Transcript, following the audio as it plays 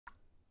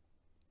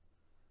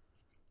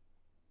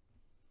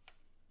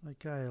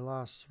Okay,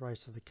 last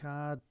race of the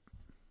card,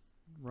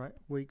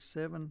 week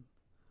 7.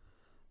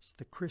 It's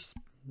the Crisp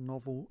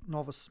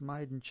Novice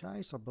Maiden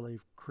Chase. I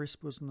believe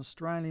Crisp was an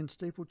Australian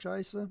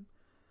steeplechaser.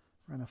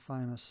 Ran a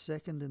famous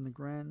second in the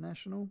Grand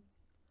National.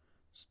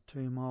 It's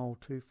 2 mile,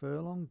 2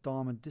 furlong.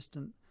 Diamond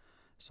Distant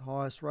is the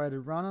highest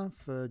rated runner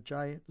for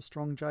the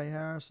strong J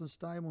Harrison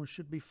stable and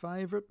should be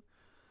favourite.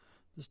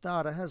 The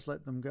starter has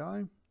let them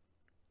go.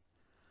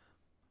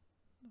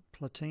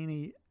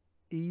 Platini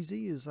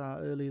Easy is our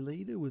early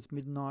leader with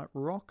Midnight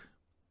Rock.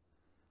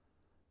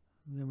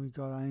 And then we've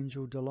got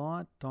Angel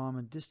Delight,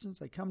 Diamond Distance.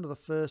 They come to the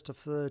first of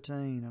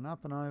 13 and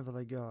up and over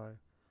they go.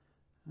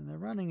 And they're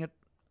running at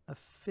a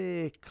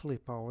fair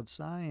clip, I would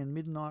say. And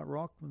Midnight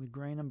Rock with the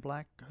green and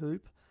black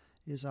hoop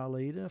is our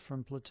leader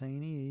from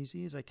Platini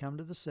Easy as they come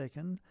to the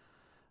second.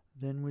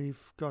 Then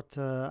we've got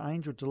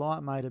Angel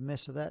Delight made a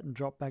mess of that and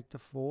dropped back to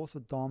fourth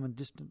with Diamond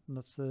Distant in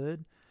the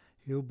third.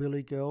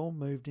 Hillbilly Girl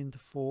moved into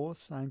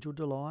fourth. Angel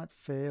Delight,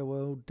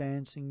 Farewell,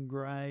 Dancing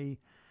Grey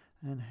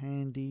and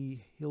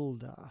Handy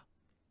Hilda.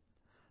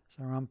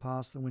 So run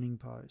past the winning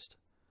post.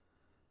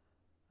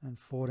 And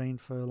 14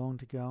 furlong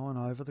to go and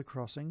over the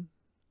crossing.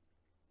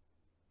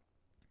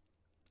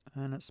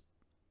 And it's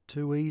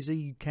Too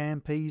Easy,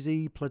 Camp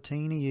Easy,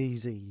 Platini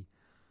Easy.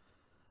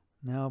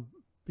 Now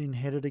been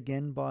headed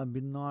again by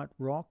Midnight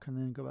Rock and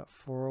then got about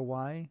 4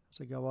 away as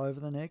they go over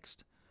the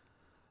next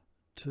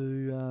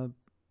to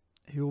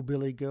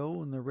Hillbilly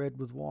Girl in the red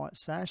with white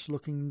sash,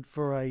 looking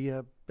for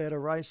a better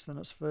race than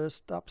its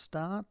first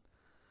upstart.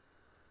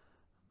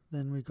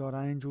 Then we got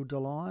Angel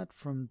Delight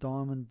from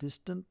Diamond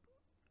Distant,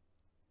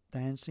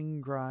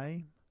 Dancing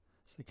Grey.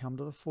 So they come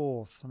to the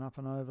fourth and up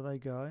and over they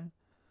go.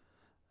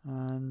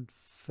 And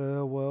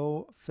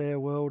Farewell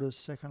is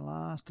second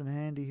last and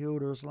Handy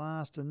Hilda is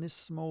last. And this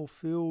small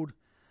field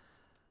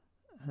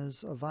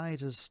of 8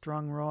 has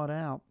strung right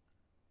out.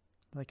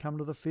 They come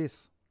to the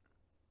fifth.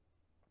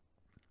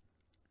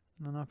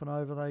 And up and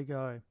over they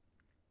go.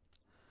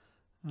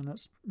 And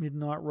it's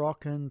Midnight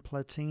Rock and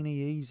Platini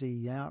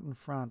Easy out in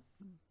front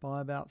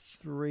by about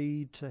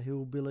 3 to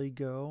Hillbilly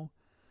Girl,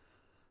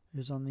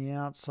 who's on the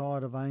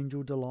outside of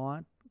Angel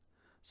Delight.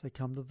 So they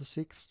come to the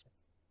sixth.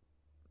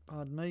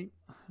 Pardon me.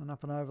 And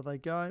up and over they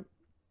go.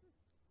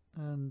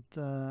 And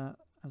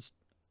it's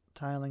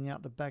tailing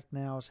out the back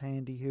now is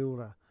Handy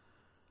Hilda.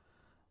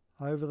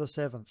 Over the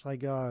seventh they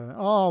go.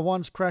 Oh,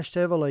 one's crashed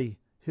heavily.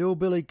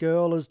 Hillbilly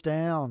Girl is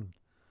down.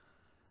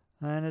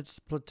 And it's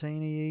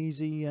Platini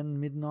Easy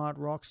and Midnight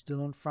Rock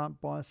still in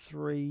front by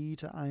 3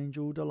 to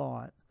Angel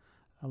Delight.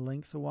 A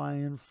length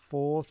away in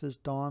fourth is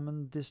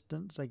Diamond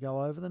Distance. They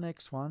go over the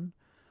next one.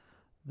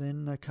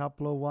 Then a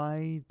couple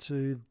away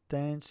to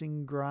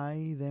Dancing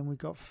Grey. Then we've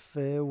got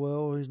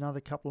Farewell, who's another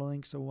couple of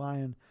lengths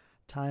away, and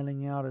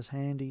tailing out is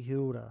Handy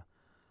Hilda.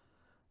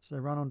 So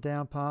they run on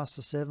down past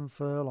the 7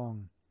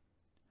 furlong.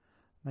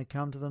 They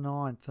come to the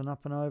 9th and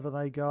up and over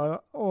they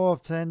go.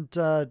 Oh, and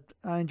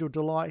Angel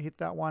Delight hit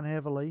that one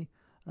heavily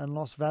and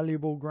lost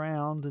valuable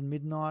ground, and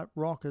Midnight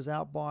Rock is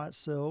out by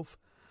itself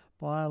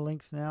by a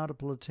length now to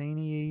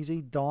Platini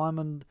Easy.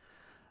 Diamond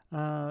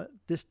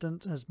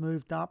Distance has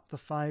moved up, the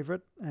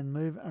favourite,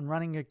 and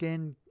running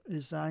again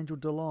is Angel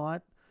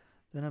Delight.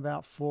 Then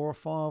about 4 or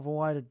 5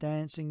 away to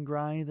Dancing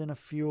Grey, then a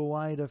few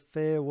away to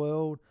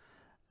Farewell,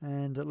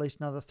 and at least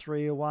another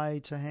 3 away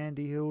to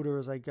Handy Hilda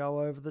as they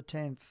go over the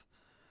 10th.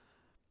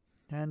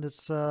 And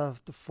it's the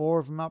 4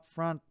 of them up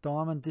front.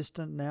 Diamond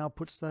Distant now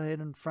puts the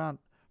head in front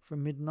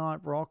from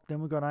Midnight Rock.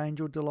 Then we've got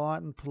Angel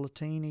Delight and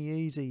Platini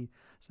Easy.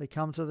 So they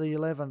come to the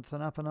 11th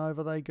and up and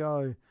over they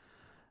go.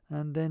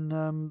 And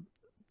then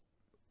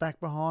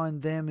back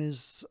behind them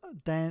is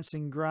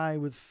Dancing Grey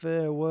with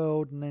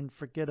Farewell, and then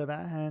forget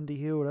about Handy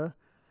Hilda.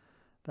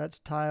 That's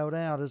tailed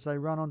out as they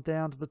run on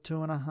down to the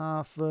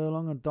 2.5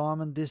 furlong, and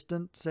Diamond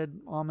Distant said,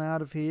 I'm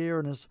out of here,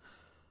 and has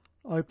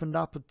opened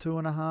up at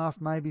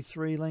 2.5, maybe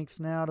 3 lengths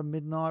now to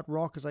Midnight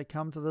Rock as they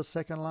come to the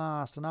second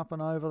last, and up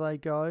and over they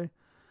go.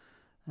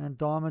 And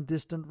Diamond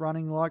Distant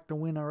running like the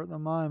winner at the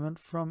moment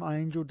from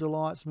Angel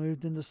Delight's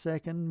moved into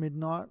second.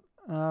 Midnight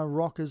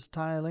Rock is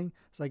tailing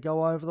as they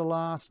go over the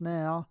last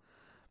now.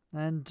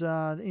 And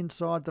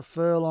inside the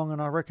furlong, and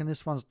I reckon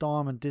this one's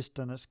Diamond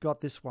Distant. It's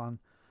got this one.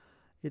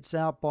 It's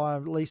out by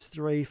at least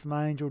 3 from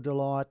Angel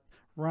Delight.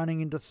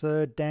 Running into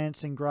third,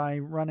 Dancing Grey,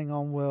 running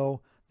on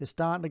well. They're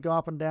starting to go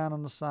up and down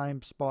on the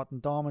same spot,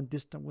 and Diamond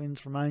Distant wins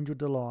from Angel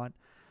Delight.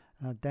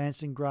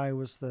 Dancing Grey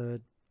was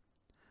third.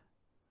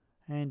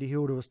 Handy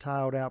Hilda was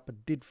tailed out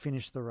but did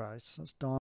finish the race. That's Diamond.